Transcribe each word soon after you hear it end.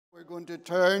Going to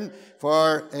turn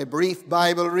for a brief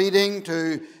Bible reading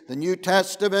to the New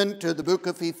Testament, to the book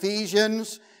of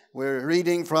Ephesians. We're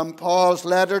reading from Paul's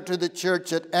letter to the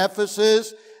church at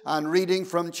Ephesus and reading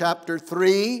from chapter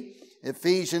 3,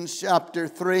 Ephesians chapter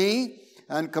 3,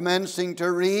 and commencing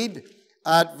to read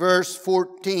at verse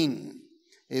 14.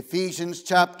 Ephesians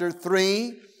chapter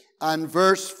 3 and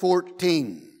verse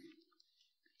 14.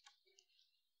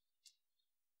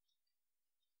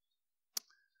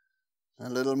 A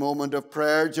little moment of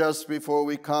prayer just before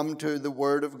we come to the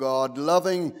Word of God.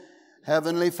 Loving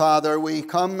Heavenly Father, we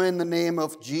come in the name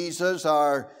of Jesus,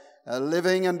 our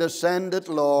living and ascended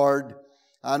Lord,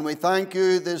 and we thank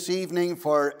you this evening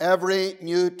for every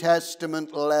New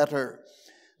Testament letter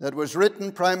that was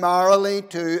written primarily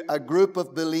to a group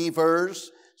of believers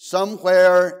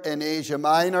somewhere in Asia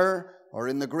Minor or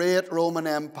in the great Roman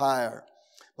Empire.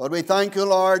 But we thank you,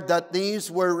 Lord, that these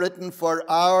were written for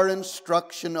our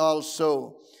instruction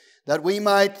also, that we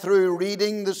might, through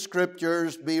reading the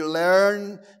Scriptures, be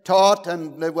taught,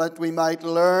 and that we might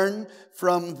learn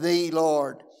from Thee,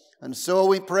 Lord. And so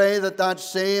we pray that that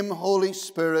same Holy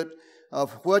Spirit,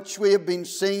 of which we have been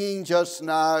singing just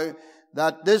now,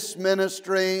 that this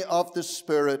ministry of the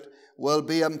Spirit will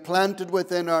be implanted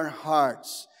within our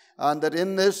hearts, and that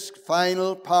in this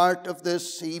final part of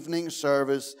this evening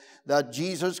service, that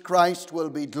Jesus Christ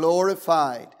will be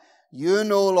glorified. You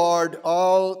know, Lord,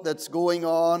 all that's going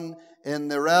on in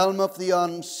the realm of the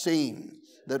unseen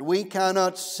that we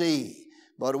cannot see.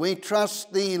 But we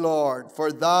trust Thee, Lord,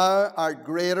 for Thou art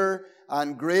greater,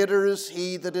 and greater is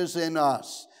He that is in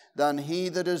us than he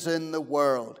that is in the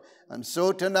world. And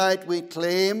so tonight we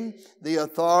claim the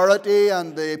authority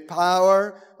and the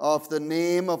power of the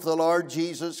name of the Lord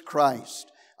Jesus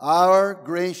Christ, our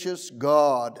gracious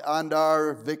God and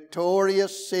our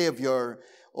victorious Savior,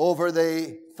 over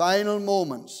the final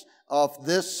moments of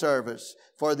this service.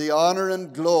 For the honor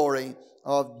and glory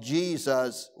of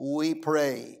Jesus we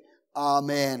pray.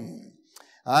 Amen.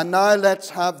 And now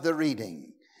let's have the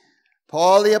reading.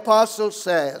 Paul the Apostle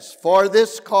says, "For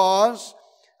this cause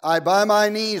I bow my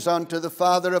knees unto the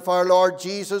Father of our Lord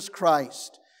Jesus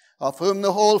Christ, of whom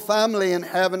the whole family in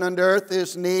heaven and earth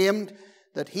is named,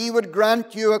 that He would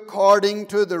grant you according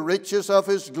to the riches of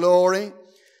His glory,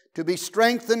 to be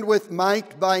strengthened with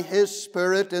might by His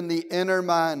Spirit in the inner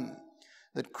man,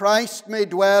 that Christ may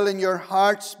dwell in your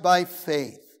hearts by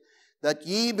faith, that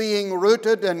ye, being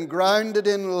rooted and grounded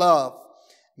in love,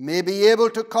 may be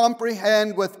able to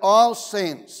comprehend with all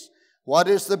saints what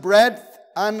is the breadth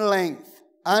and length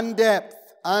and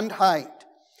depth and height,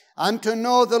 and to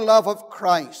know the love of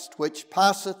Christ, which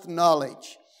passeth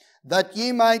knowledge, that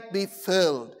ye might be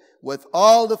filled with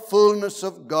all the fullness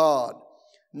of God.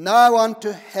 Now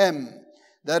unto Him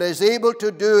that is able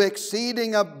to do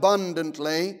exceeding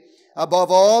abundantly above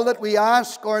all that we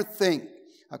ask or think,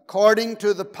 according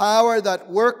to the power that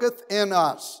worketh in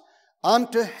us,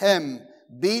 unto Him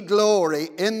be glory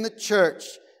in the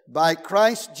church by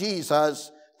Christ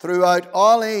Jesus throughout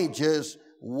all ages,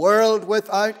 world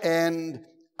without end.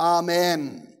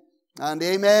 Amen. And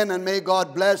amen, and may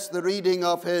God bless the reading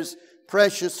of His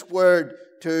precious word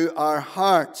to our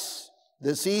hearts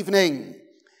this evening.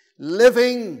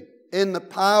 Living in the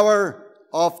power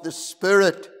of the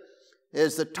Spirit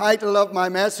is the title of my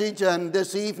message, and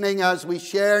this evening, as we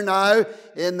share now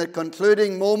in the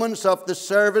concluding moments of the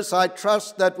service, I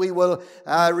trust that we will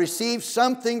receive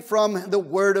something from the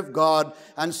Word of God,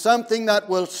 and something that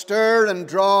will stir and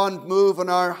draw and move in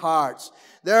our hearts.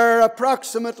 There are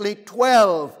approximately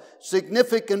 12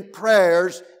 significant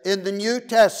prayers in the New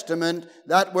Testament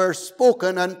that were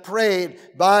spoken and prayed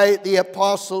by the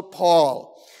Apostle Paul.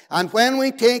 And when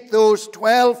we take those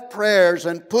 12 prayers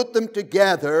and put them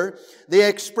together, they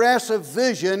express a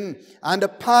vision and a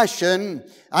passion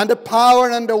and a power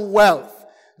and a wealth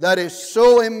that is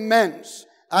so immense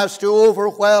as to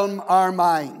overwhelm our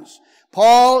minds.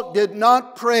 Paul did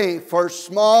not pray for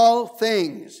small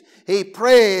things. He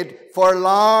prayed for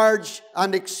large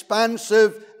and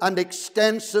expansive and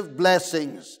extensive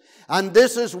blessings. And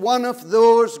this is one of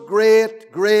those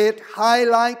great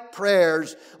highlight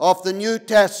prayers of the New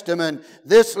Testament.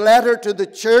 This letter to the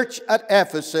church at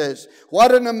Ephesus.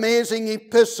 What an amazing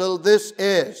epistle this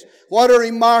is. What a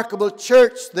remarkable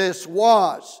church this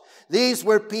was. These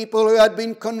were people who had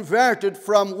been converted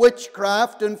from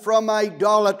witchcraft and from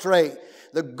idolatry.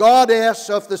 The goddess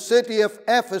of the city of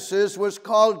Ephesus was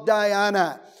called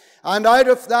Diana. And out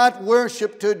of that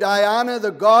worship to Diana,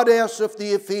 the goddess of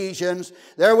the Ephesians,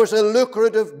 there was a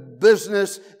lucrative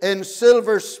business in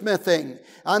silversmithing.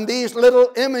 And these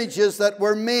little images that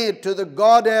were made to the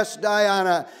goddess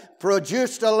Diana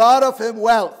produced a lot of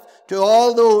wealth. to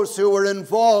all those who were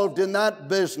involved in that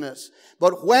business.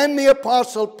 But when the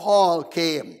Apostle Paul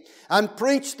came and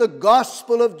preached the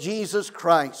gospel of Jesus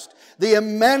Christ, the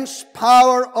immense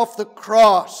power of the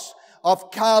cross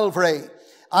of Calvary,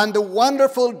 and the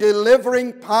wonderful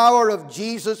delivering power of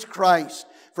Jesus Christ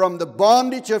from the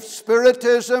bondage of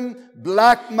spiritism,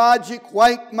 black magic,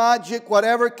 white magic,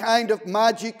 whatever kind of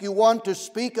magic you want to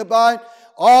speak about,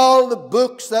 all the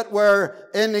books that were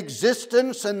in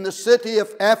existence in the city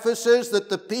of Ephesus that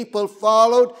the people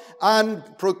followed and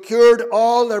procured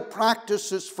all their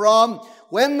practices from.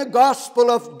 When the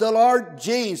gospel of the Lord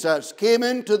Jesus came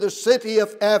into the city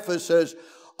of Ephesus,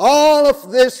 all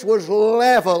of this was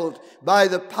leveled by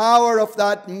the power of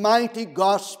that mighty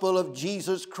gospel of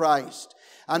Jesus Christ.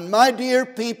 And my dear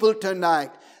people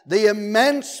tonight, the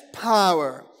immense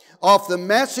power of the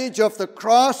message of the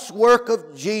cross work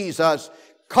of Jesus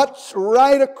cuts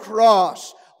right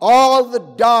across all the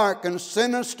dark and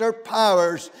sinister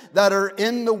powers that are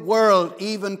in the world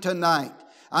even tonight.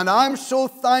 And I'm so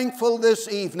thankful this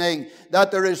evening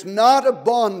that there is not a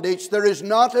bondage, there is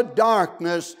not a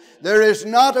darkness, there is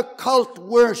not a cult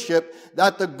worship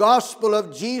that the gospel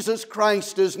of Jesus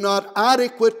Christ is not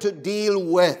adequate to deal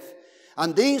with.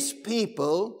 And these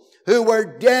people who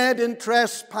were dead in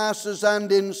trespasses and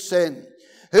in sin,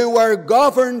 who were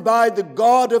governed by the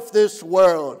god of this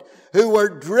world, who were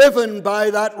driven by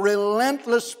that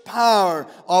relentless power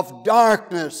of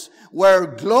darkness,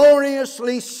 were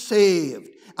gloriously saved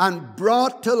and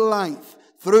brought to life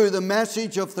through the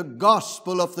message of the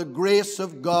gospel of the grace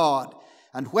of God.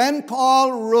 And when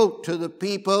Paul wrote to the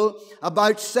people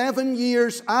about 7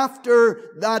 years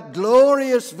after that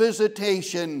glorious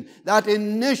visitation, that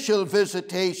initial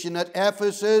visitation at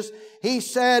Ephesus, he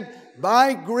said,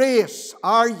 "By grace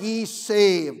are ye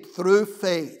saved through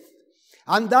faith.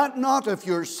 And that not of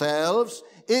yourselves,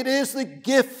 it is the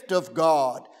gift of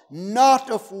God, not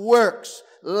of works,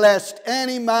 lest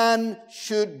any man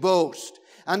should boast."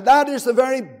 And that is the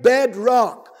very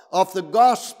bedrock of the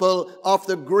gospel of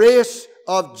the grace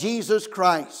of Jesus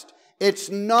Christ. It's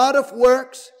not of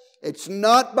works. It's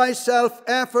not by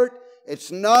self-effort.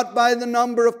 It's not by the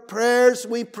number of prayers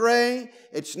we pray.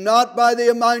 It's not by the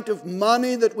amount of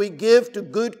money that we give to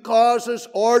good causes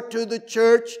or to the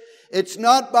church. It's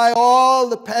not by all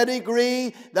the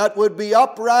pedigree that would be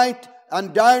upright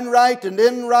and downright and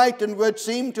inright and would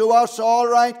seem to us all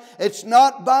right. It's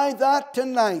not by that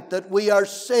tonight that we are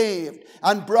saved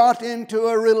and brought into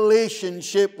a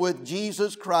relationship with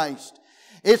Jesus Christ.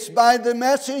 It's by the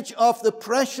message of the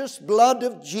precious blood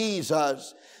of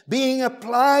Jesus being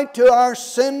applied to our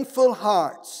sinful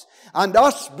hearts and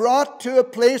us brought to a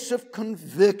place of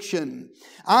conviction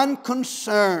and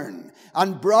concern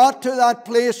and brought to that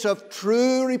place of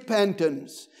true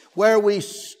repentance where we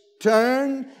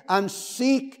turn and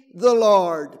seek the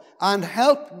Lord, and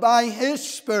helped by His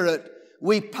Spirit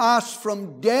we pass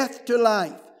from death to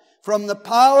life, from the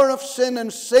power of sin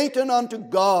and Satan unto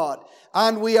God,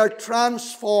 and we are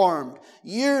transformed.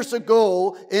 Years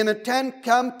ago, in a tent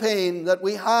campaign that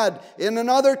we had in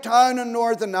another town in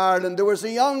Northern Ireland, there was a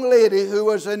young lady who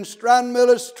was in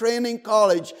Stranmillis Training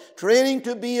College, training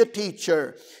to be a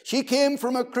teacher. She came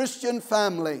from a Christian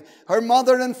family. Her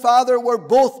mother and father were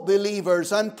both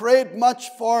believers and prayed much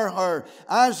for her,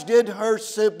 as did her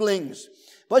siblings.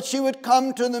 But she would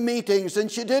come to the meetings, and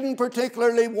she didn't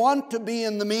particularly want to be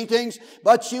in the meetings,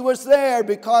 but she was there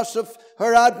because of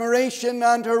her admiration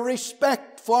and her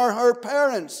respect for her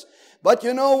parents. But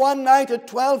you know, one night at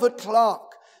 12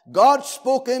 o'clock, God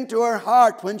spoke into her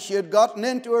heart when she had gotten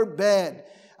into her bed,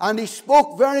 and He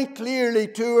spoke very clearly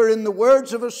to her in the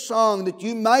words of a song that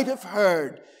you might have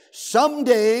heard.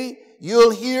 Someday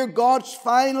you'll hear God's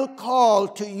final call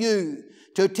to you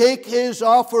to take His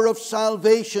offer of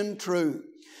salvation true.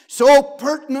 So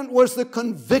pertinent was the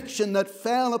conviction that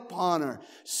fell upon her.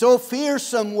 So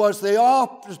fearsome was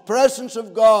the presence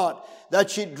of God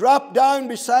that she dropped down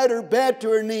beside her bed to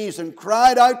her knees and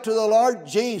cried out to the Lord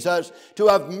Jesus to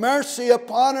have mercy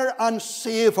upon her and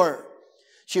save her.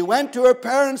 She went to her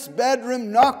parents'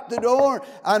 bedroom, knocked the door,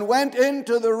 and went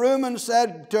into the room and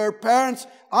said to her parents,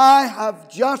 "I have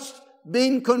just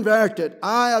been converted.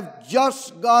 I have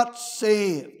just got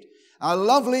saved." A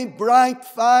lovely, bright,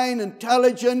 fine,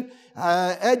 intelligent,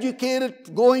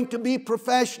 educated, going to be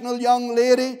professional young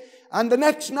lady. And the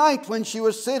next night when she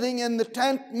was sitting in the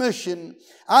tent mission,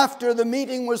 after the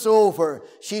meeting was over,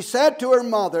 she said to her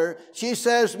mother, she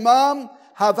says, "Mom,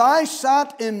 have I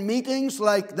sat in meetings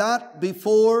like that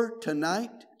before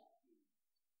tonight?"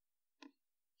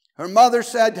 Her mother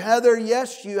said, "Heather,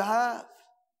 yes, you have."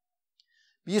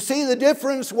 You see, the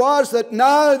difference was that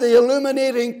now the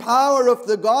illuminating power of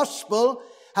the gospel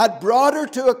had brought her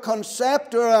to a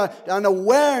concept or an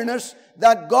awareness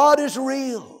that God is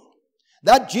real,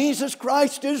 that Jesus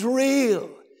Christ is real,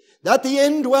 that the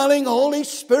indwelling Holy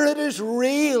Spirit is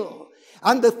real,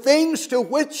 and the things to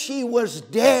which she was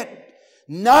dead,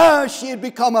 now she had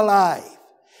become alive.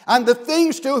 And the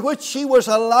things to which she was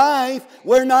alive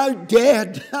were now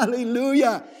dead.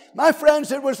 Hallelujah. My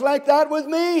friends, it was like that with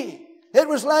me. It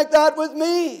was like that with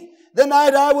me. The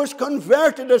night I was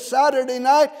converted, a Saturday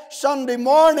night, Sunday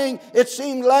morning, it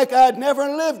seemed like I had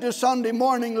never lived a Sunday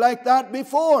morning like that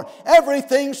before.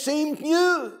 Everything seemed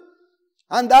new.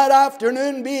 And that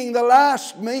afternoon, being the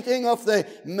last meeting of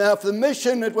the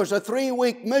mission, it was a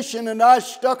 3-week mission, and I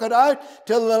stuck it out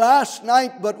till the last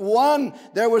night but one.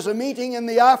 There was a meeting in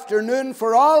the afternoon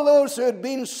for all those who had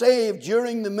been saved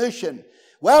during the mission.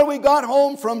 Well, we got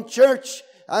home from church,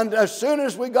 and as soon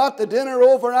as we got the dinner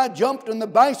over, I jumped on the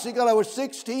bicycle. I was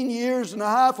 16 years and a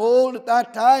half old at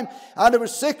that time, and it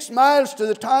was 6 miles to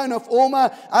the town of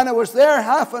Oma, and I was there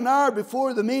half an hour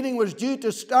before the meeting was due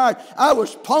to start. I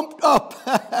was pumped up.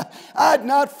 I had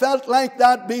not felt like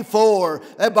that before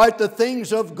about the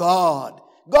things of God.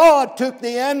 God took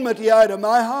the enmity out of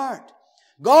my heart.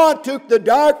 God took the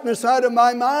darkness out of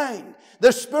my mind.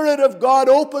 The Spirit of God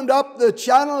opened up the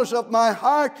channels of my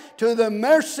heart to the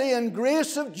mercy and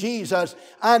grace of Jesus,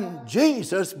 and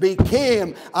Jesus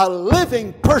became a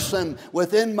living person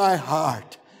within my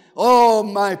heart. Oh,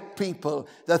 my people,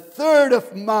 the 3rd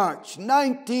of March,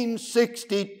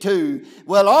 1962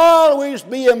 will always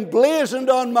be emblazoned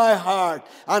on my heart.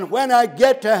 And when I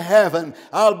get to heaven,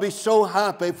 I'll be so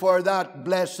happy for that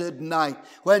blessed night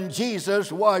when Jesus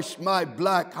washed my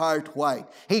black heart white.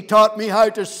 He taught me how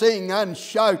to sing and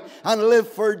shout and live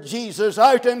for Jesus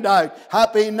out and out.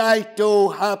 Happy night, oh,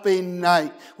 happy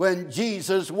night, when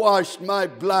Jesus washed my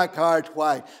black heart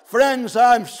white. Friends,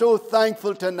 I'm so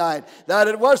thankful tonight that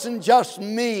it wasn't just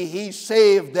me He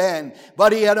saved then,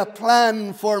 but He had a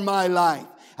plan for my life.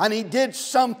 And He did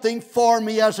something for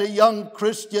me as a young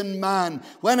Christian man.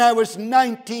 When I was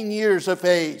 19 years of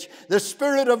age, the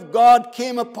Spirit of God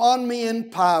came upon me in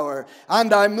power,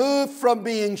 and I moved from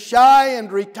being shy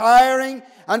and retiring,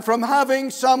 and from having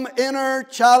some inner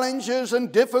challenges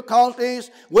and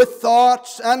difficulties with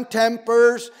thoughts and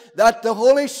tempers, that the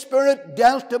Holy Spirit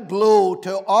dealt a blow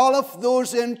to all of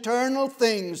those internal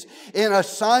things in a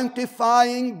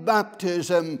sanctifying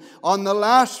baptism on the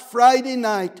last Friday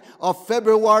night of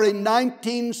February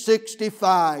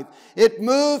 1965. It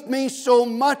moved me so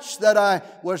much that I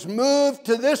was moved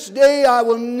to this day. I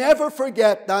will never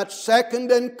forget that second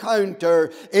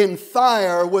encounter in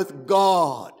fire with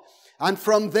God. And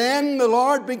from then, the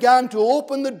Lord began to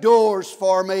open the doors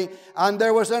for me, and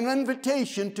there was an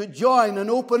invitation to join an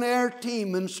open-air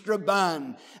team in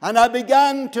Strabane. And I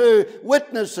began to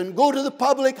witness and go to the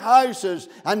public houses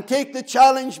and take the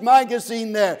Challenge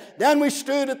magazine there. Then we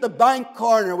stood at the bank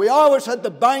corner. We always had the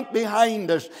bank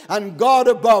behind us and God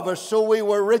above us, so we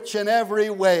were rich in every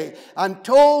way, and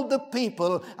told the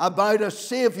people about a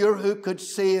Savior who could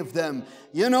save them.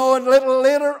 You know, a little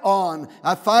later on,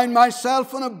 I found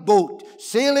myself on a boat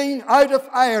sailing out of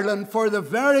Ireland for the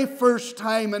very first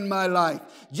time in my life.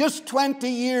 Just 20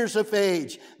 years of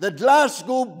age. The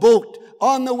Glasgow boat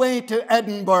on the way to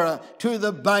Edinburgh to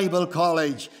the Bible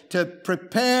College to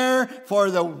prepare for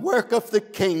the work of the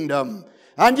kingdom.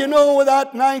 And you know,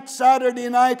 that night, Saturday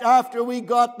night, after we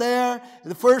got there,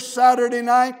 the first Saturday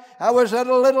night, I was at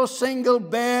a little single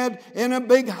bed in a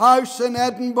big house in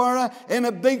Edinburgh, in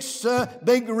a big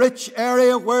rich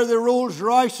area where the Rolls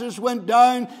Royces went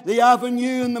down the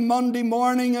avenue on the Monday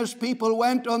morning as people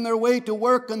went on their way to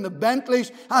work, and the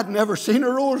Bentleys. I'd never seen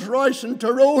a Rolls Royce in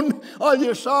Tyrone. All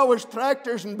you saw was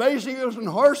tractors and bicycles and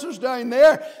horses down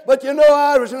there. But you know,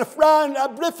 I was in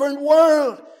a different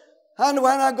world. And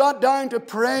when I got down to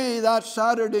pray that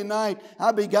Saturday night,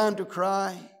 I began to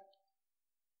cry.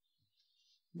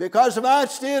 Because if I had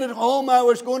stayed at home, I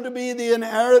was going to be the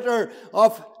inheritor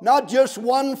of not just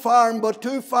one farm, but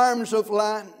 2 farms of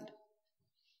land.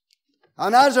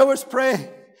 And as I was praying,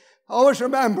 I always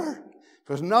remember,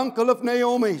 it was an uncle of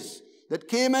Naomi's that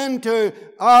came into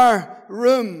our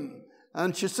room,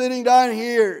 and she's sitting down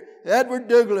here, Edward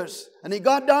Douglas, and he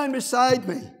got down beside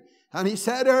me, and he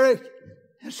said, "Eric,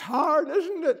 it's hard,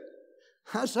 isn't it?"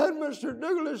 I said, "Mr.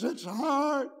 Douglas, it's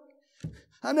hard.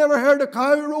 I never heard a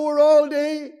cow roar all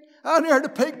day. I hadn't heard a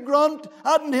pig grunt.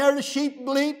 I hadn't heard a sheep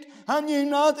bleat. I knew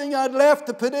nothing. I'd left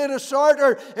the potato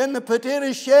sorter in the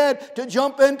potato shed to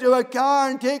jump into a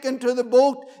car and take into the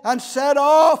boat and set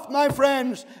off, my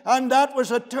friends. And that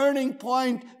was a turning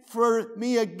point for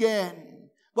me again.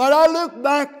 But I look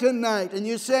back tonight and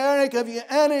you say, "Eric, have you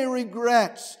any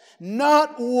regrets?"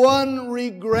 Not one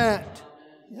regret.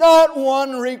 Not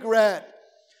one regret.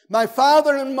 My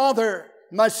father and mother,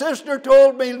 my sister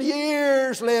told me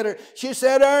years later, she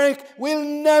said, Eric, we'll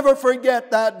never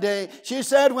forget that day. She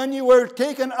said, when you were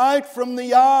taken out from the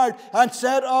yard and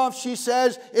set off, she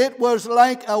says, it was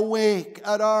like a wake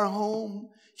at our home.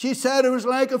 She said it was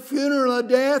like a funeral, a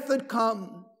death had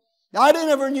come. I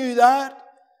never knew that.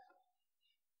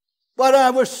 But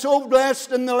I was so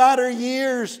blessed in the latter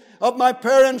years of my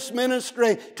parents'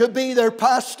 ministry to be their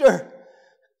pastor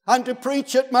and to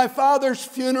preach at my father's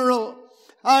funeral.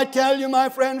 I tell you, my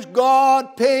friends,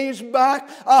 God pays back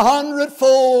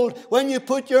 100-fold when you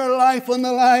put your life on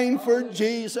the line for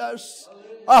Jesus.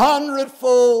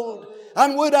 100-fold.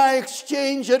 And would I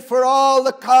exchange it for all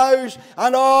the cows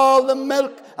and all the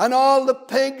milk and all the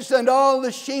pigs and all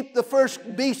the sheep? The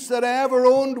first beasts that I ever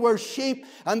owned were sheep,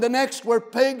 and the next were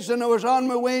pigs, and I was on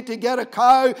my way to get a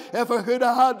cow if I could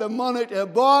have had the money to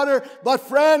buy her. But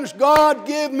friends, God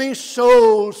gave me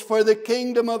souls for the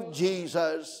kingdom of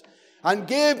Jesus, and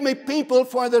gave me people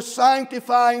for the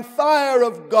sanctifying fire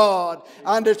of God,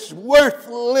 and it's worth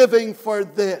living for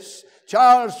this.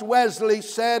 Charles Wesley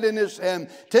said in his hymn,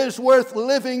 "'Tis worth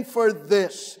living for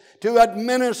this, to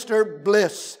administer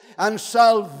bliss and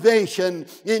salvation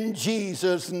in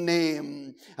Jesus'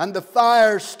 name." And the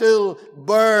fire still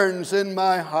burns in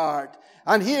my heart.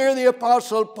 And here the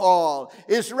Apostle Paul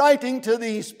is writing to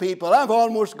these people. I've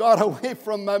almost got away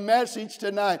from my message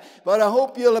tonight, but I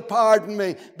hope you'll pardon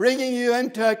me, bringing you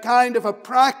into a kind of a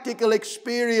practical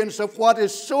experience of what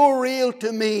is so real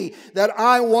to me that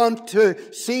I want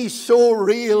to see so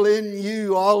real in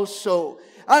you also.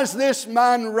 As this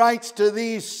man writes to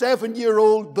these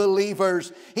 7-year-old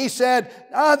believers, he said,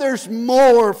 there's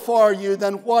more for you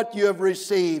than what you have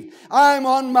received. I'm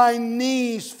on my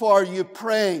knees for you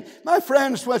praying. My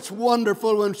friends, what's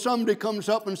wonderful when somebody comes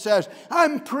up and says,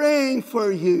 I'm praying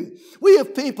for you. We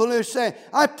have people who say,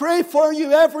 I pray for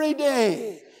you every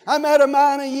day. I met a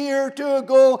man a year or two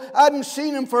ago. I hadn't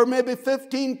seen him for maybe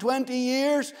 15, 20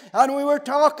 years. And we were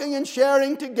talking and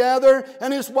sharing together.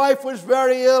 And his wife was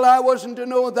very ill. I wasn't to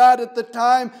know that at the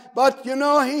time. But,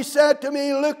 he said to me,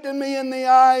 he looked at me in the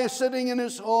eye sitting in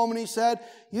his home. And he said,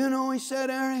 he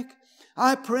said, Eric,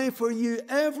 I pray for you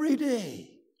every day.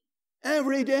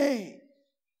 Every day.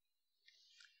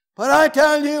 But I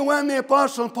tell you, when the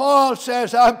Apostle Paul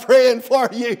says, I'm praying for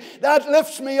you, that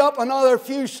lifts me up another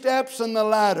few steps in the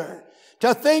ladder.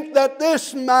 To think that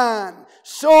this man,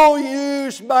 so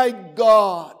used by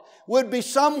God, would be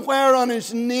somewhere on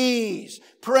his knees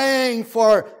praying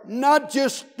for not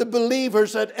just the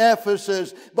believers at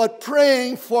Ephesus, but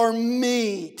praying for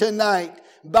me tonight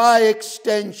by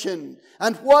extension.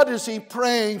 And what is he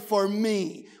praying for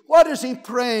me? What is he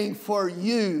praying for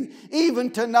you, even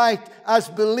tonight as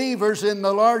believers in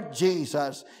the Lord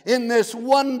Jesus, in this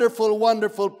wonderful,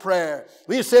 wonderful prayer?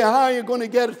 We say, how are you going to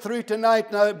get it through tonight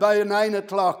now by 9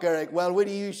 o'clock, Eric? Well, what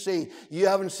do you see? You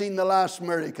haven't seen the last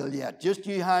miracle yet. Just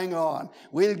you hang on.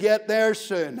 We'll get there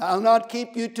soon. I'll not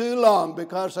keep you too long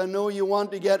because I know you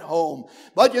want to get home.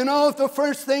 But the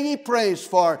first thing he prays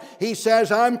for, he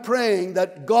says, I'm praying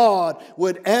that God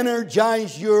would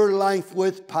energize your life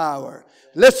with power.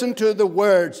 Listen to the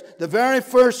words, the very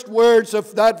first words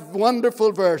of that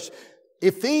wonderful verse.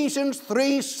 Ephesians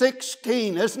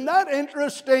 3:16. Isn't that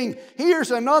interesting? Here's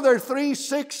another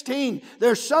 3:16.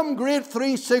 There's some great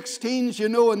 3:16s,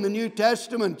 in the New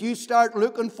Testament. You start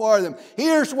looking for them.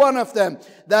 Here's one of them.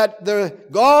 That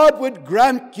God would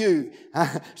grant you.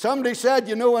 Somebody said,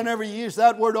 whenever you use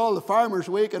that word, all the farmers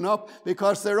waking up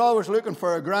because they're always looking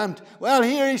for a grant. Well,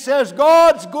 here he says,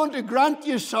 God's going to grant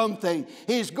you something.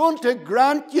 He's going to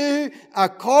grant you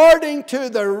according to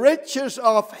the riches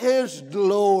of His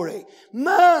glory.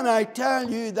 Man, I tell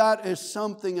you, that is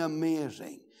something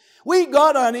amazing. We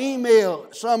got an email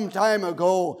some time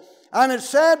ago, and it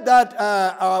said that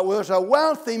was a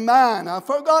wealthy man. I've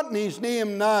forgotten his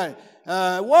name now.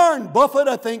 Warren Buffett,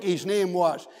 I think his name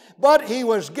was. But he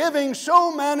was giving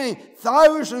so many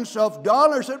thousands of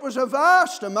dollars. It was a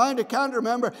vast amount, I can't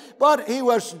remember. But he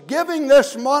was giving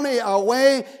this money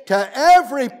away to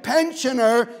every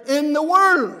pensioner in the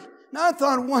world. And I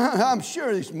thought, well, I'm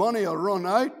sure this money will run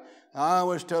out. I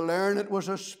was to learn it was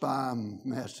a spam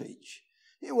message.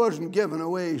 He wasn't giving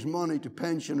away his money to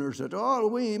pensioners at all.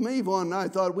 Me one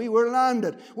night thought we were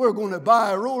landed. We're going to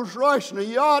buy a Rolls Royce and a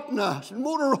yacht and a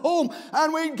motor home,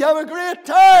 and we'd have a great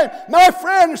time. My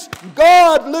friends,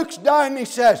 God looks down and He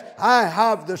says, I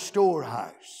have the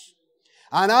storehouse.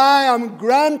 And I am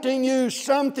granting you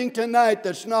something tonight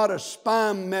that's not a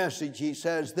spam message. He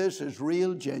says, this is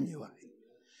real, genuine.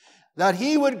 That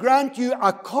He would grant you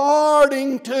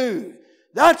according to.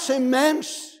 That's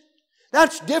immense.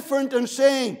 That's different than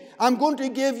saying, I'm going to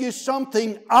give you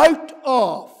something out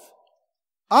of.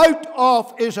 Out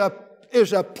of is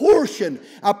a portion,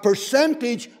 a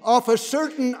percentage of a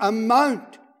certain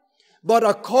amount. But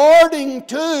according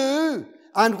to,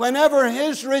 and whenever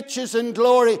His riches and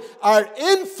glory are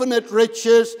infinite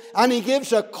riches, and He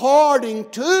gives according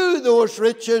to those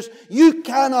riches, you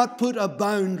cannot put a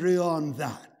boundary on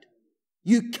that.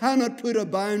 You cannot put a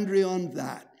boundary on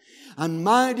that. And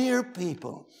my dear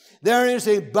people, there is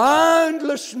a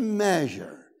boundless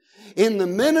measure in the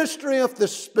ministry of the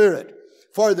Spirit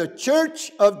for the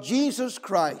church of Jesus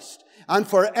Christ and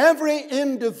for every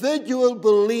individual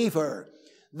believer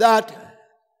that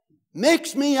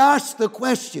makes me ask the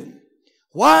question,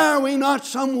 why are we not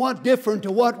somewhat different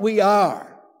to what we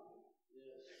are?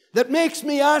 That makes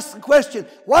me ask the question,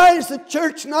 why is the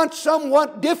church not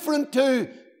somewhat different to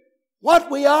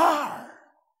what we are?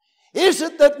 Is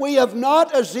it that we have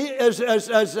not, as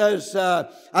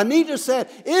Anita said,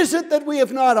 is it that we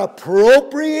have not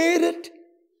appropriated,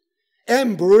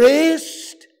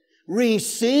 embraced,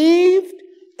 received,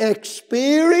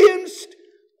 experienced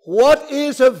what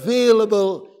is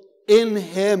available in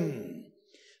Him?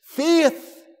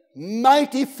 Faith,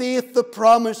 mighty faith, the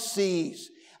promise sees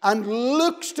and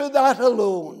looks to that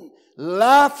alone,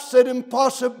 laughs at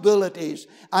impossibilities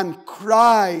and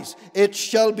cries, it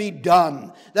shall be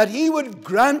done. That He would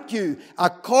grant you,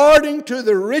 according to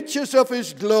the riches of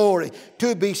His glory,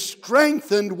 to be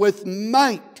strengthened with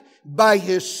might by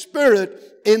His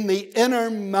Spirit in the inner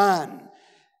man.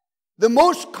 The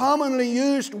most commonly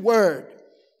used word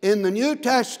in the New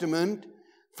Testament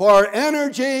for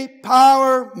energy,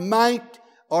 power, might,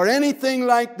 or anything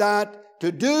like that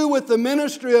to do with the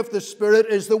ministry of the Spirit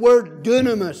is the word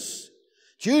dunamis.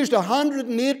 It's used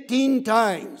 118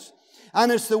 times.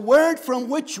 And it's the word from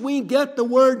which we get the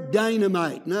word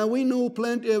dynamite. Now, we know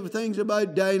plenty of things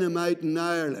about dynamite in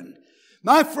Ireland.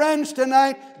 My friends,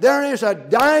 tonight, there is a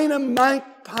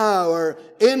dynamite power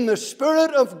in the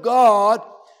Spirit of God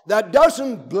that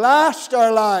doesn't blast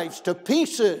our lives to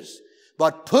pieces,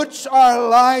 but puts our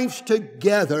lives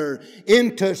together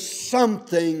into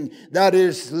something that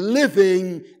is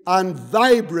living and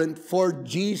vibrant for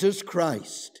Jesus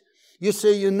Christ. You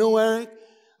say, you know, Eric,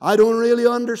 I don't really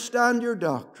understand your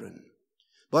doctrine,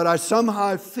 but I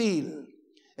somehow feel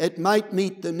it might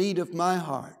meet the need of my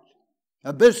heart.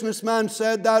 A businessman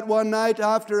said that one night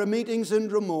after a meeting in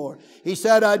Dromore. He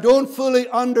said, I don't fully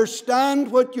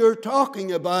understand what you're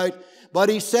talking about, but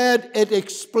he said, it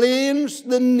explains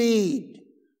the need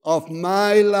of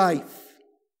my life.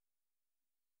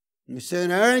 You say,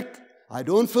 Eric, I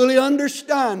don't fully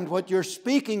understand what you're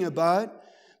speaking about,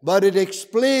 but it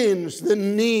explains the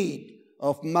need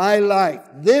of my life.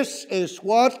 This is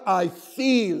what I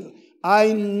feel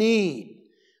I need.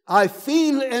 I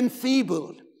feel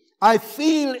enfeebled. I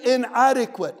feel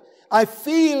inadequate. I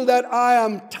feel that I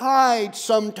am tied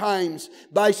sometimes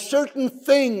by certain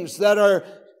things that are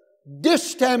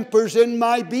distempers in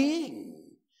my being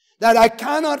that I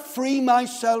cannot free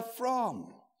myself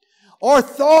from, or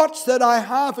thoughts that I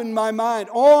have in my mind,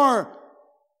 or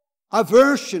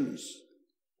aversions,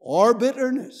 or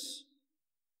bitterness,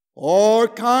 or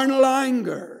carnal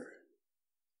anger,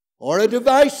 or a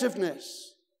divisiveness,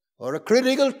 or a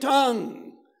critical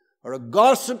tongue, or a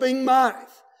gossiping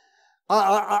mouth.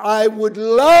 I would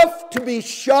love to be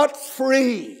shot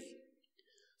free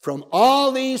from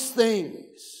all these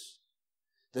things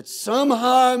that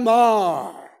somehow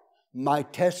mar my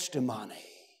testimony.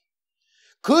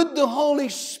 Could the Holy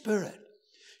Spirit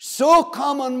so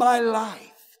come on my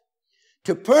life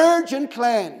to purge and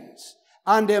cleanse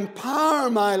and empower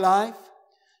my life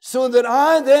so that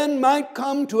I then might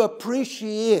come to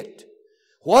appreciate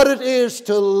what it is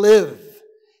to live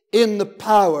in the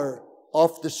power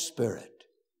of the Spirit.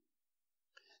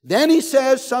 Then he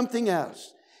says something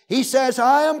else. He says,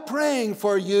 I am praying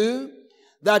for you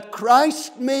that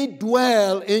Christ may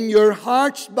dwell in your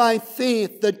hearts by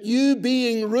faith, that you,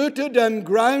 being rooted and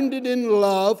grounded in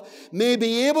love, may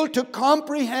be able to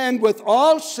comprehend with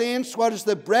all saints what is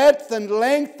the breadth and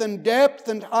length and depth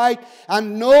and height,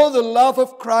 and know the love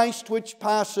of Christ which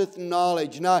passeth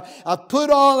knowledge. Now, I've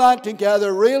put all that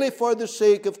together really for the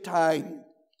sake of time.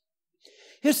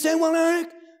 You say, well, Eric,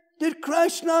 did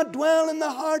Christ not dwell in the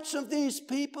hearts of these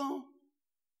people?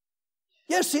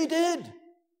 Yes, He did.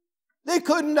 They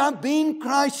couldn't have been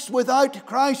Christ without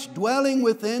Christ dwelling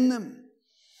within them.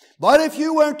 But if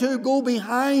you were to go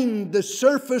behind the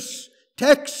surface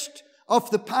text of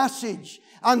the passage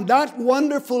and that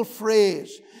wonderful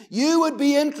phrase, you would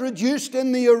be introduced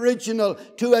in the original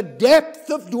to a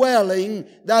depth of dwelling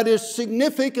that is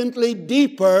significantly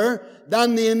deeper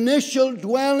than the initial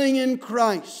dwelling in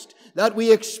Christ. that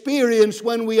we experience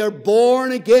when we are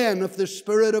born again of the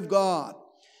Spirit of God.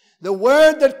 The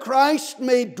word that Christ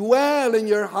may dwell in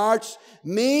your hearts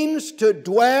means to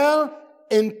dwell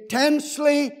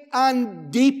intensely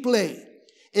and deeply.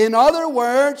 In other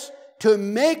words, to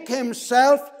make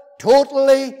himself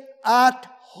totally at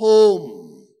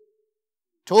home.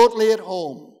 Totally at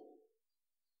home.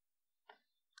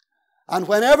 And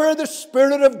whenever the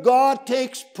Spirit of God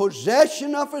takes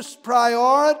possession of his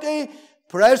priority,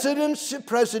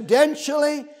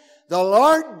 presidentially, the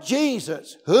Lord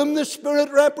Jesus, whom the Spirit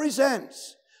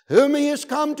represents, whom he has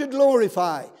come to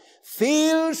glorify,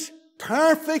 feels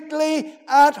perfectly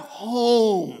at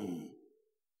home,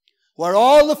 where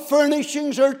all the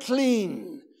furnishings are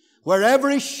clean, where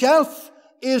every shelf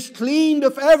is cleaned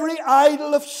of every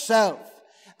idol of self,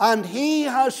 and he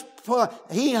has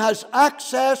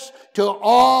access to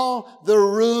all the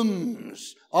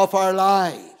rooms of our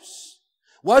lives.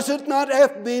 Was it not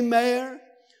F.B. Mayer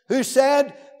who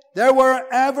said there were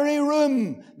every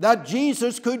room that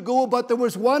Jesus could go, but there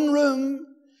was one room?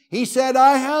 He said,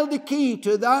 I held the key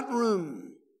to that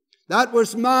room. That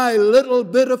was my little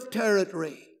bit of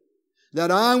territory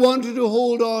that I wanted to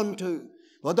hold on to.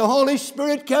 But the Holy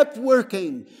Spirit kept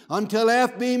working until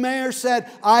F.B. Mayer said,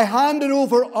 I handed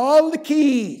over all the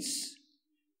keys.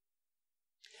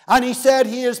 And he said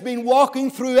he has been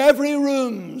walking through every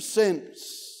room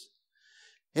since.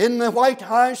 In the White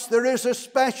House, there is a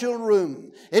special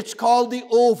room. It's called the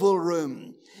Oval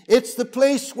Room. It's the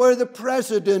place where the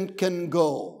president can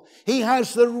go. He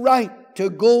has the right to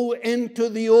go into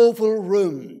the Oval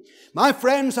Room. My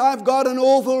friends, I've got an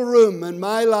Oval Room in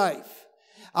my life.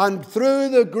 And through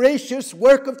the gracious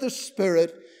work of the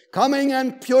Spirit, coming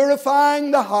and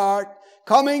purifying the heart,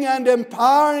 coming and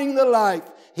empowering the life,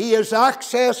 he has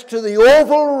access to the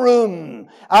Oval Room,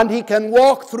 and he can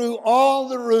walk through all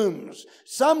the rooms.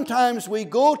 Sometimes we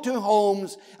go to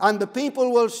homes and the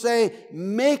people will say,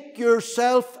 make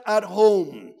yourself at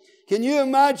home. Can you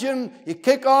imagine? You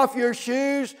kick off your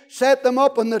shoes, set them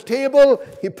up on the table,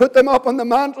 you put them up on the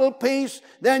mantelpiece,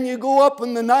 then you go up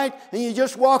in the night and you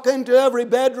just walk into every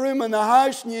bedroom in the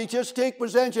house and you just take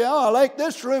possession. Oh, I like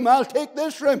this room, I'll take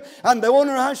this room. And the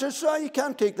owner of the house says, oh, you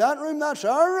can't take that room, that's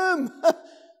our room.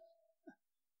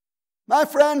 My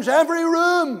friends, every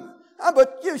room.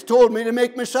 But you told me to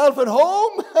make myself at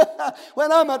home.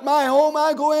 When I'm at my home,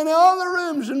 I go in all the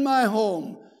rooms in my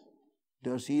home.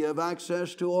 Does he have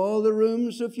access to all the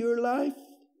rooms of your life?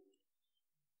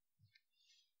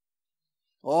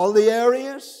 All the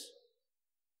areas?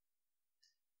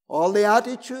 All the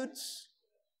attitudes?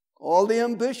 All the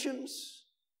ambitions?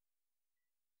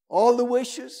 All the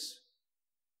wishes?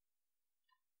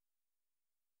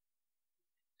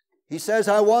 He says,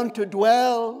 I want to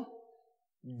dwell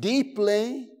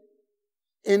deeply,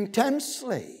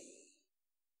 intensely.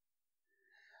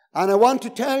 And I want to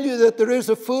tell you that there is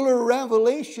a fuller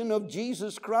revelation of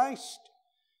Jesus Christ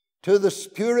to the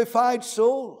purified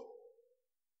soul.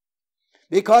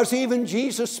 Because even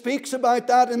Jesus speaks about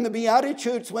that in the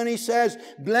Beatitudes when he says,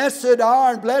 blessed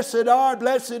are, blessed are,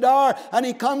 blessed are. And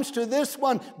he comes to this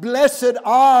one, blessed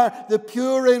are the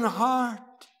pure in heart,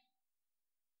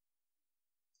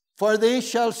 for they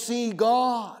shall see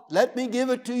God. Let me give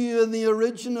it to you in the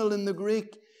original, in the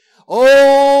Greek.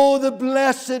 Oh, the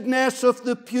blessedness of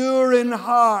the pure in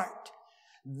heart.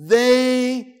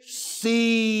 They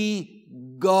see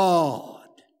God.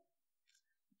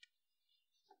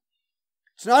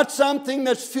 It's not something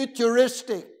that's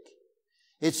futuristic.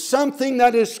 It's something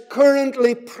that is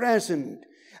currently present.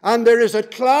 And there is a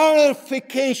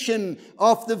clarification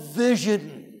of the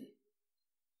vision.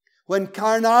 When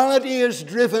carnality is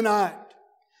driven out,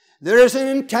 there is an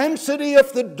intensity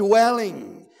of the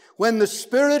dwelling. When the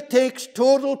Spirit takes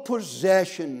total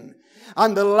possession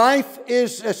and the life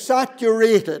is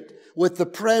saturated with the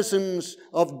presence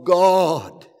of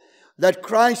God, that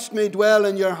Christ may dwell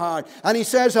in your heart. And he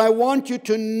says, I want you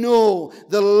to know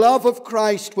the love of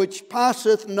Christ which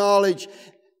passeth knowledge,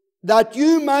 that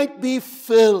you might be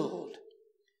filled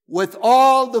with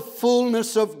all the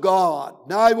fullness of God.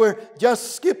 Now we're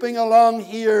just skipping along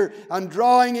here and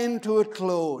drawing into a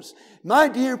close. My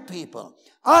dear people,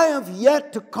 I have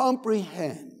yet to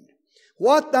comprehend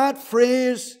what that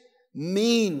phrase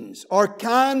means or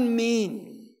can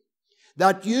mean,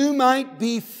 that you might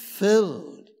be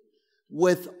filled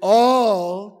with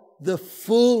all the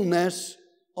fullness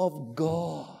of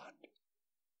God.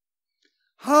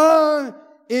 How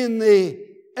in the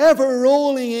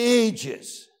ever-rolling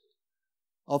ages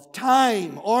of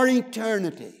time or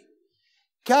eternity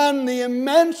can the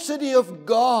immensity of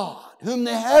God, whom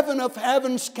the heaven of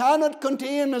heavens cannot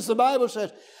contain, as the Bible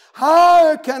says,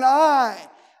 how can I,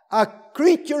 a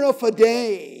creature of a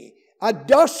day, a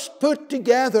dust put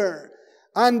together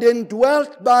and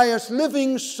indwelt by His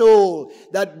living soul,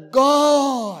 that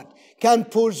God can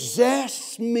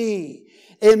possess me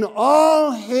in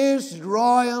all His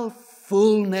royal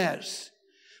fullness.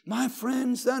 My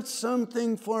friends, that's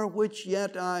something for which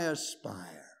yet I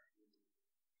aspire.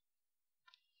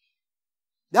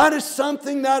 That is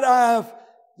something that I have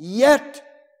yet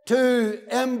to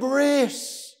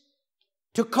embrace,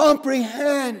 to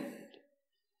comprehend,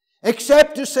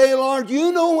 except to say, Lord,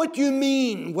 you know what you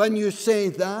mean when you say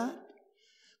that.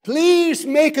 Please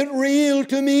make it real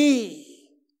to me.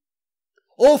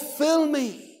 Oh, fill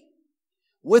me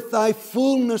with thy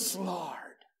fullness, Lord,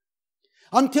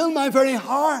 until my very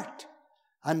heart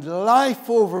and life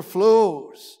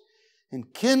overflows in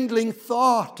kindling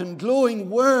thought and glowing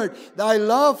word, thy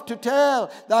love to tell,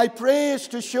 thy praise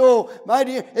to show. My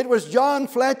dear, it was John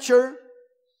Fletcher,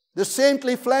 the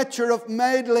saintly Fletcher of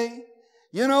Medley.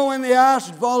 You know, when they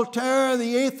asked Voltaire,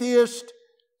 the atheist,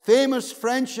 famous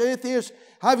French atheist,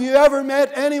 have you ever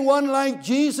met anyone like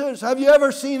Jesus? Have you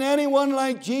ever seen anyone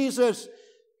like Jesus?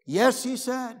 Yes, he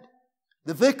said.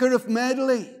 The vicar of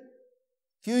Medley.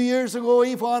 A few years ago,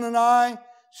 Yvonne and I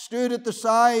stood at the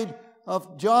side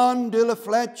of John de la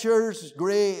Fletcher's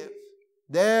grave,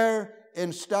 there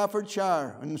in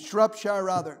Staffordshire, in Shropshire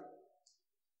rather.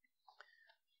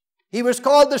 He was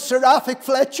called the Seraphic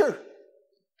Fletcher,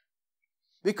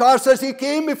 because as he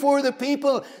came before the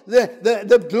people,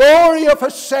 the glory of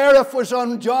a seraph was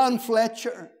on John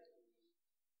Fletcher.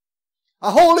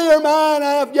 A holier man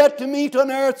I have yet to meet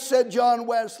on earth, said John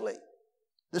Wesley,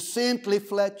 the saintly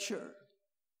Fletcher.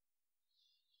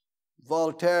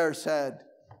 Voltaire said,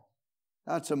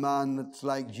 that's a man that's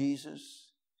like Jesus.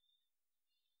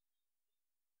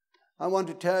 I want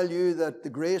to tell you that the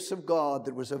grace of God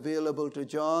that was available to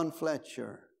John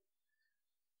Fletcher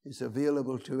is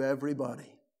available to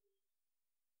everybody.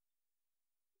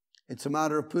 It's a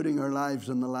matter of putting our lives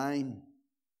on the line.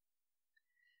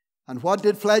 And what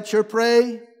did Fletcher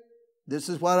pray? This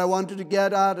is what I wanted to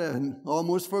get at and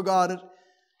almost forgot it.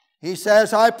 He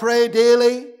says, I pray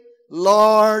daily,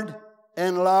 Lord,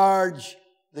 enlarge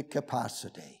the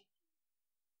capacity.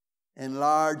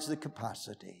 Enlarge the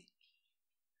capacity.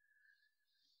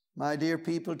 My dear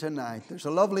people, tonight, there's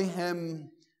a lovely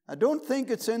hymn. I don't think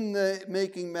it's in the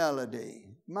Making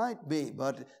Melody. Might be,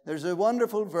 but there's a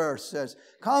wonderful verse that says,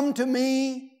 come to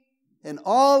me in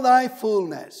all thy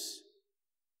fullness.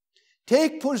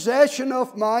 Take possession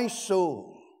of my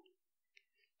soul.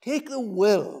 Take the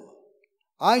will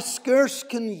I scarce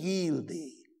can yield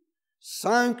thee.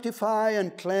 Sanctify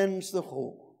and cleanse the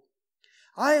whole.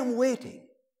 I am waiting.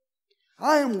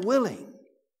 I am willing.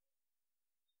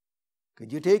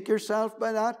 Could you take yourself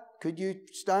by that? Could you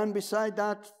stand beside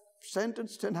that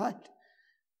sentence tonight?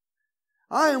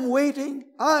 I am waiting.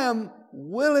 I am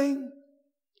willing.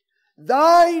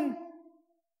 Thine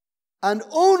and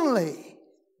only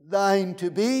thine to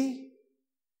be.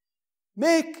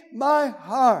 Make my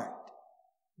heart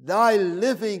thy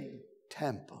living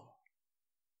temple.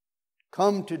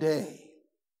 Come today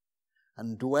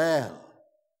and dwell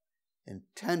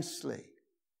intensely,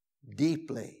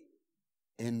 deeply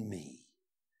in me.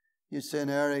 You say,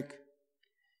 Eric,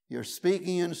 you're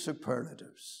speaking in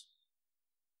superlatives.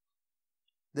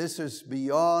 This is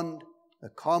beyond the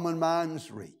common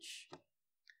man's reach.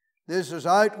 This is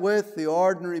out with the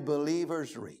ordinary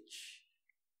believer's reach.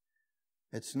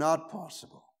 It's not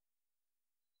possible.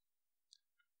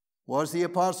 Was the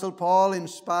Apostle Paul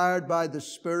inspired by the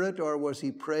Spirit, or was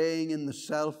he praying in the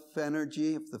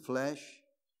self-energy of the flesh?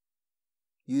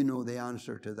 You know the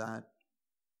answer to that.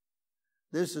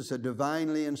 This is a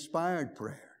divinely inspired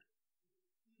prayer.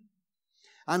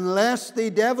 Unless the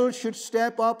devil should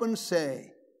step up and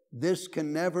say, this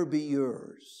can never be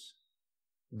yours,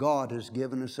 God has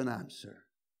given us an answer.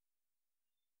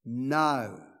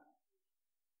 Now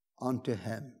unto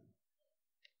him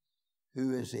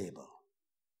who is able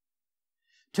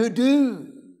to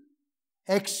do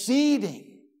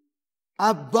exceeding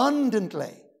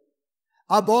abundantly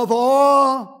above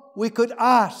all we could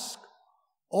ask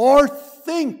or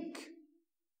think.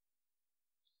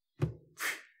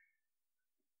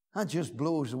 That just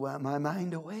blows my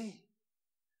mind away.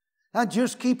 That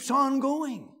just keeps on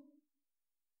going.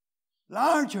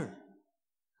 Larger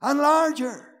and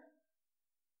larger.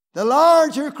 The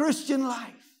larger Christian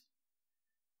life.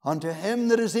 Unto him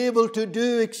that is able to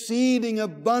do exceeding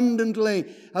abundantly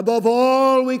above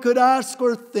all we could ask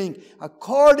or think,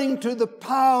 according to the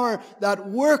power that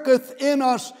worketh in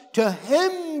us, to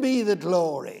him be the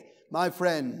glory. My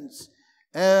friends,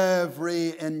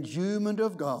 every endowment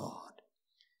of God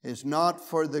is not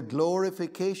for the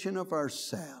glorification of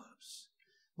ourselves,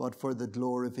 but for the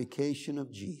glorification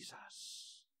of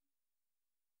Jesus.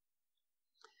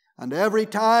 And every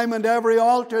time and every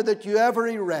altar that you ever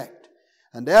erect,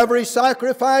 and every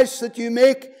sacrifice that you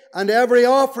make, and every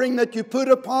offering that you put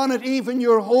upon it, even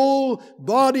your whole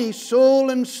body, soul,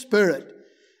 and spirit,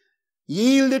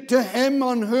 yield it to Him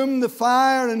on whom the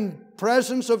fire and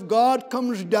presence of God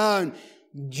comes down.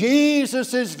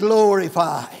 Jesus is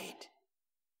glorified.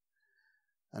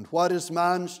 And what is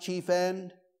man's chief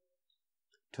end?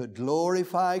 To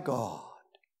glorify God.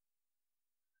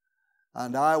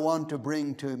 And I want to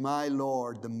bring to my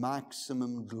Lord the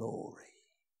maximum glory,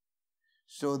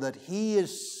 so that He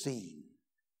is seen,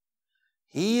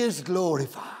 He is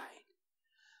glorified,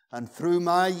 and through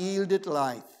my yielded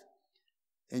life,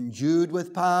 endued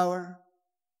with power,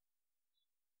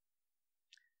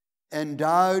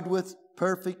 endowed with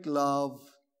perfect love,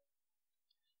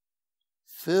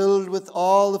 filled with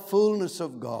all the fullness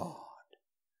of God,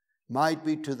 might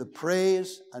be to the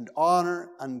praise and honor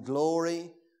and glory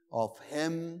of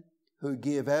Him who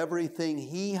gave everything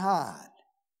He had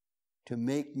to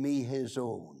make me His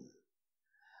own,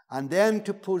 and then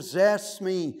to possess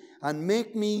me and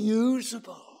make me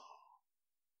usable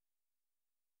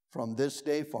from this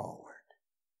day forward.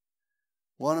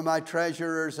 One of my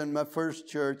treasurers in my first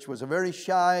church was a very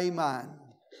shy man.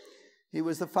 He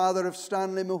was the father of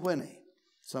Stanley Mahwiney.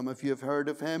 Some of you have heard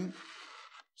of him.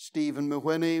 Stephen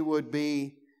Mahwiney would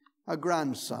be a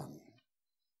grandson.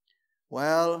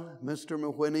 Well, Mr.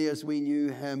 Mahwiney, as we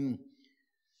knew him,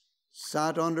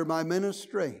 sat under my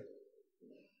ministry,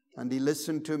 and he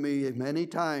listened to me many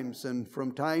times, and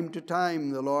from time to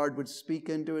time the Lord would speak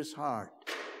into his heart.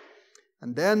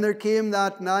 And then there came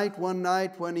that night, one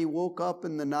night, when he woke up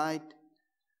in the night,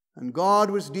 and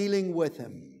God was dealing with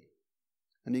him.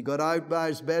 And he got out by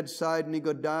his bedside, and he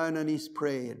got down, and he's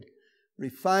prayed,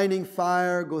 "Refining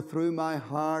fire, go through my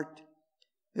heart,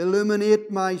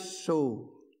 illuminate my soul,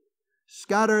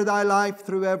 scatter thy life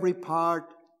through every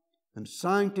part, and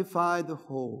sanctify the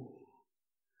whole."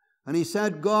 And he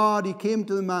said, God, he came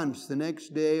to the manse the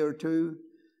next day or two,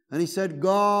 and he said,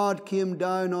 God came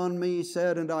down on me, he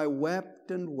said, and I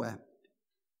wept and wept.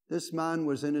 This man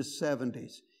was in his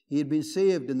 70s. He had been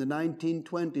saved in the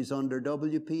 1920s under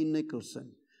W.P.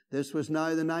 Nicholson. This was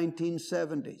now the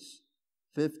 1970s,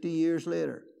 50 years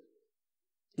later.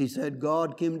 He said,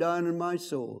 God came down on my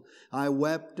soul. I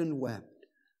wept and wept.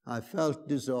 I felt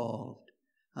dissolved.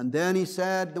 And then he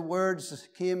said, the words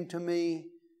came to me,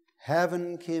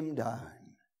 heaven came down,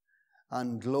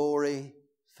 and glory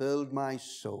filled my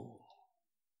soul.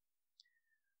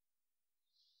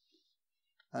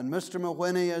 And Mr.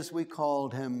 Mahwiney, as we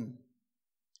called him,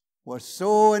 was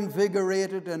so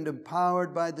invigorated and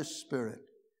empowered by the Spirit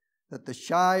that the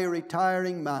shy,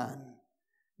 retiring man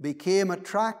became a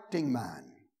attracting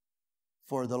man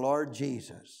for the Lord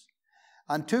Jesus,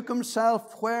 and took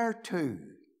himself where to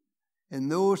in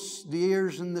those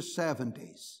years in the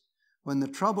 70s, when the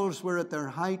troubles were at their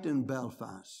height in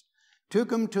Belfast. Took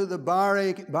him to the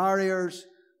barriers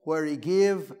where he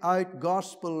gave out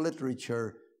gospel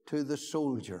literature to the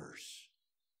soldiers.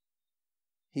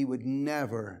 He would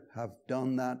never have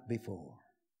done that before.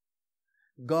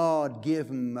 God gave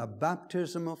him a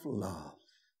baptism of love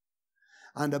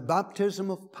and a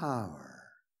baptism of power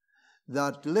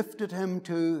that lifted him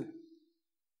to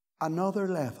another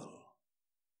level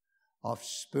of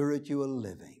spiritual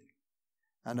living.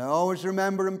 And I always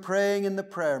remember him praying in the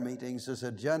prayer meetings as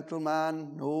a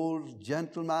gentleman, an old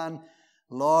gentleman,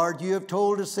 Lord, you have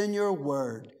told us in your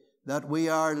word that we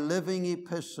are living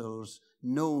epistles,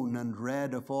 known and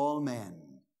read of all men.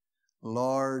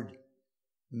 Lord,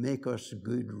 make us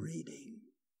good reading.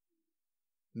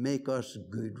 Make us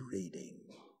good reading.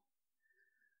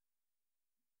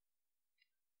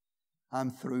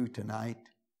 I'm through tonight.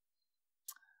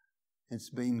 It's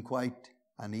been quite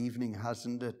an evening,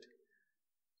 hasn't it?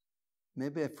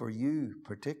 Maybe for you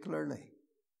particularly.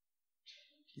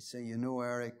 You say, you know,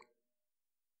 Eric,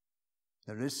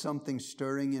 there is something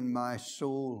stirring in my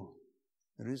soul.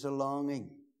 There is a longing.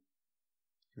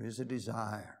 There is a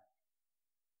desire.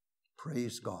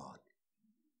 Praise God.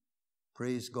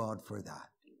 Praise God for that.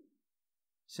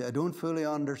 See, I don't fully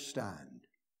understand.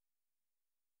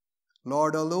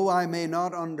 Lord, although I may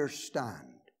not understand,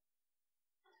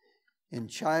 in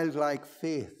childlike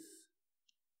faith,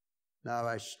 now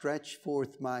I stretch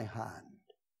forth my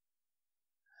hand,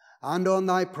 and on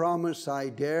thy promise I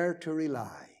dare to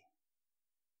rely.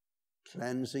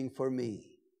 Cleansing for me,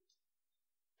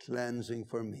 cleansing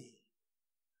for me.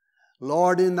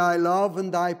 Lord, in thy love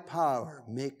and thy power,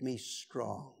 make me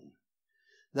strong,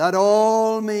 that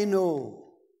all may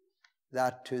know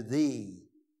that to thee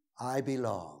I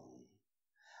belong,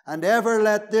 And ever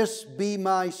let this be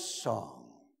my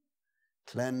song,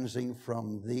 cleansing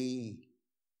from thee,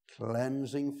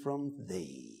 cleansing from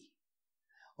thee.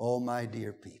 Oh, my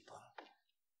dear people,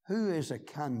 who is a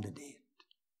candidate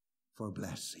for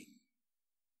blessing?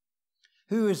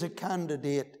 Who is a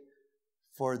candidate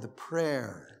for the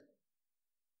prayer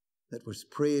that was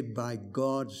prayed by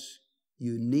God's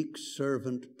unique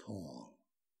servant Paul?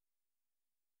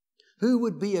 Who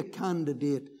would be a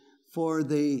candidate for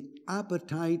the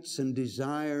appetites and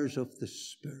desires of the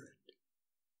Spirit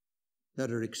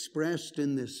that are expressed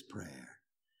in this prayer?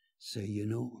 Say, you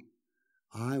know,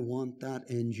 I want that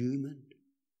endowment.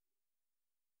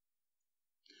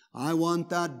 I want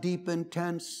that deep,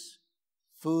 intense,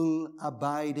 full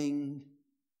abiding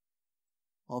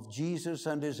of Jesus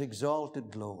and His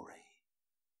exalted glory.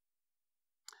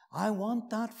 I want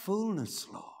that fullness,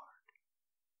 Lord,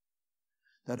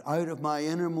 that out of my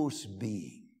innermost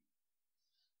being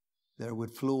there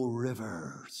would flow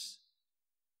rivers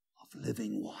of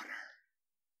living water.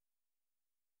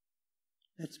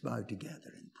 Let's bow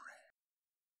together in prayer.